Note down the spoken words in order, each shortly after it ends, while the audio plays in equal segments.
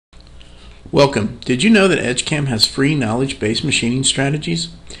Welcome. Did you know that Edgecam has free knowledge-based machining strategies?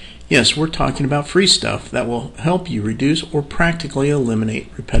 Yes, we're talking about free stuff that will help you reduce or practically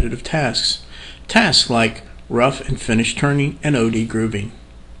eliminate repetitive tasks. Tasks like rough and finish turning and OD grooving.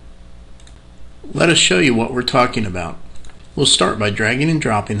 Let us show you what we're talking about. We'll start by dragging and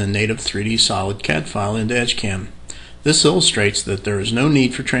dropping the native 3D solid CAD file into Edgecam. This illustrates that there is no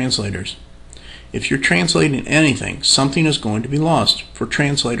need for translators. If you're translating anything, something is going to be lost, for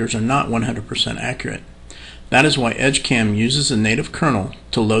translators are not 100% accurate. That is why Edgecam uses a native kernel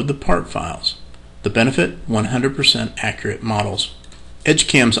to load the part files. The benefit? 100% accurate models.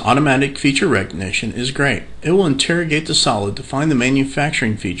 Edgecam's automatic feature recognition is great. It will interrogate the solid to find the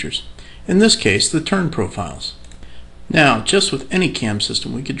manufacturing features, in this case the turn profiles. Now, just with any CAM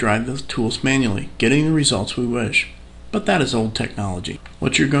system we could drive the tools manually, getting the results we wish. But that is old technology.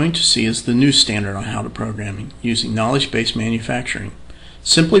 What you're going to see is the new standard on how to programming using knowledge-based manufacturing.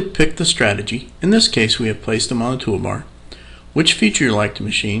 Simply pick the strategy, in this case we have placed them on the toolbar, which feature you like to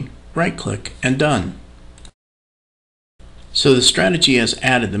machine, right-click, and done. So the strategy has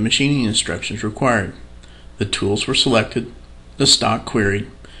added the machining instructions required. The tools were selected, the stock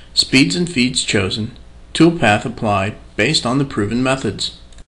queried, speeds and feeds chosen, toolpath applied based on the proven methods.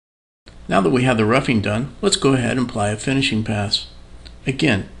 Now that we have the roughing done, let's go ahead and apply a finishing pass.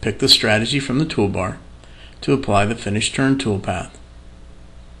 Again, pick the strategy from the toolbar to apply the finish turn toolpath.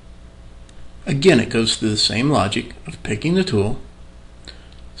 Again, it goes through the same logic of picking the tool,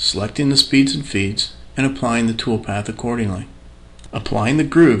 selecting the speeds and feeds, and applying the toolpath accordingly. Applying the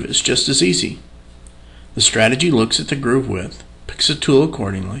groove is just as easy. The strategy looks at the groove width, picks a tool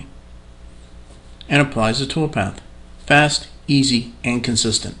accordingly, and applies the toolpath. Fast, easy, and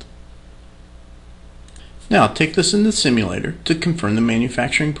consistent. Now take this in the simulator to confirm the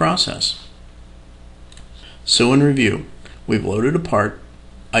manufacturing process. So in review, we've loaded a part,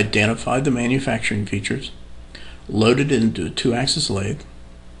 identified the manufacturing features, loaded it into a 2-axis lathe,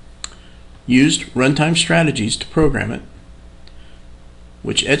 used runtime strategies to program it,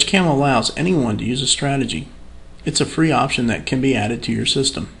 which Edgecam allows anyone to use a strategy. It's a free option that can be added to your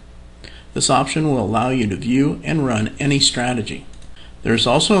system. This option will allow you to view and run any strategy. There is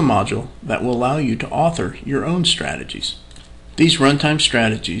also a module that will allow you to author your own strategies. These runtime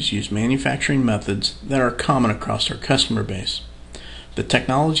strategies use manufacturing methods that are common across our customer base. The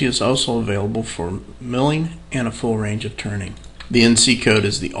technology is also available for milling and a full range of turning. The NC code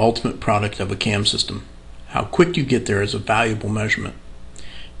is the ultimate product of a CAM system. How quick you get there is a valuable measurement.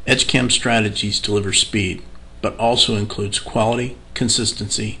 Edgecam strategies deliver speed, but also includes quality,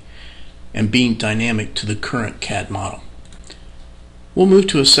 consistency, and being dynamic to the current CAD model. We'll move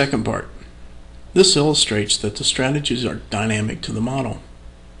to a second part. This illustrates that the strategies are dynamic to the model.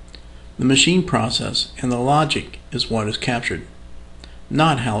 The machine process and the logic is what is captured,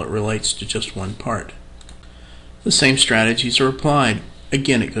 not how it relates to just one part. The same strategies are applied.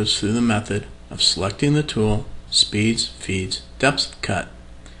 Again, it goes through the method of selecting the tool, speeds, feeds, depth of cut,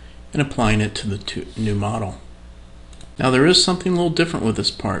 and applying it to the new model. Now there is something a little different with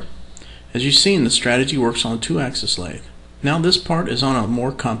this part. As you've seen, the strategy works on a 2-axis lathe. Now this part is on a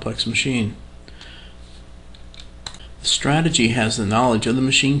more complex machine. The strategy has the knowledge of the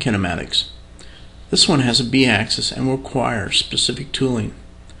machine kinematics. This one has a B-axis and will require specific tooling.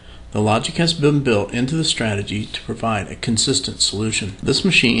 The logic has been built into the strategy to provide a consistent solution. This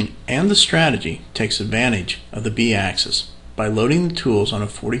machine and the strategy takes advantage of the B-axis by loading the tools on a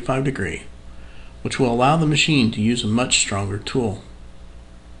 45 degree, which will allow the machine to use a much stronger tool.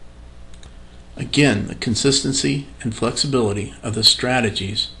 Again, the consistency and flexibility of the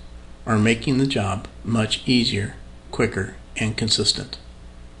strategies are making the job much easier, quicker, and consistent.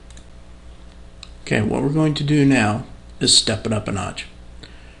 Okay, what we're going to do now is step it up a notch.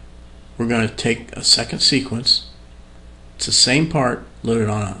 We're going to take a second sequence. It's the same part loaded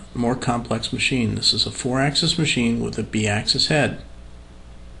on a more complex machine. This is a 4-axis machine with a B-axis head.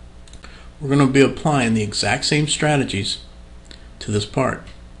 We're going to be applying the exact same strategies to this part.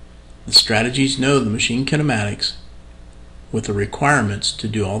 The strategies know the machine kinematics with the requirements to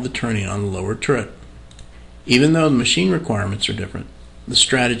do all the turning on the lower turret. Even though the machine requirements are different, the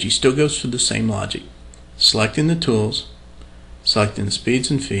strategy still goes through the same logic, selecting the tools, selecting the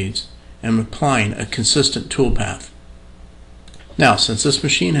speeds and feeds, and applying a consistent toolpath. Now, since this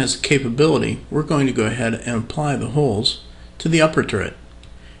machine has the capability, we're going to go ahead and apply the holes to the upper turret.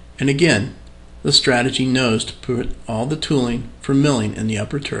 And again, the strategy knows to put all the tooling for milling in the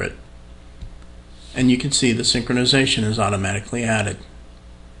upper turret. And you can see the synchronization is automatically added.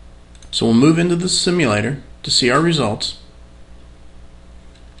 So we'll move into the simulator to see our results.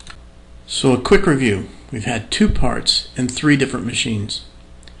 So a quick review. We've had 2 parts in 3 different machines.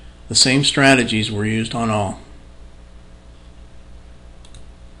 The same strategies were used on all.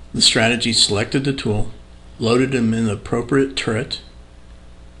 The strategy selected the tool, loaded them in the appropriate turret,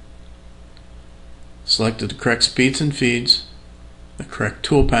 selected the correct speeds and feeds, the correct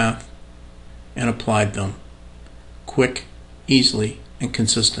tool path, and applied them. Quick, easily, and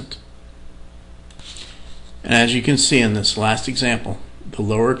consistent. And as you can see in this last example, the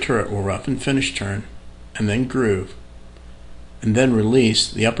lower turret will rough and finish turn, and then groove, and then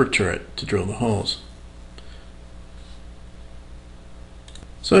release the upper turret to drill the holes.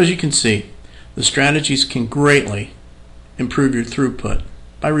 So as you can see, the strategies can greatly improve your throughput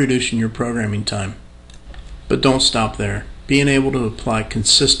by reducing your programming time. But don't stop there. Being able to apply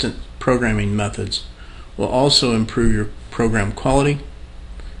consistent programming methods will also improve your program quality,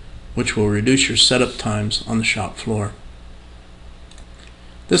 which will reduce your setup times on the shop floor.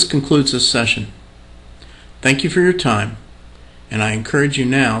 This concludes this session. Thank you for your time, and I encourage you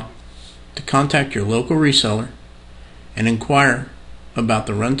now to contact your local reseller and inquire about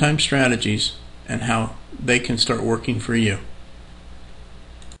the runtime strategies and how they can start working for you.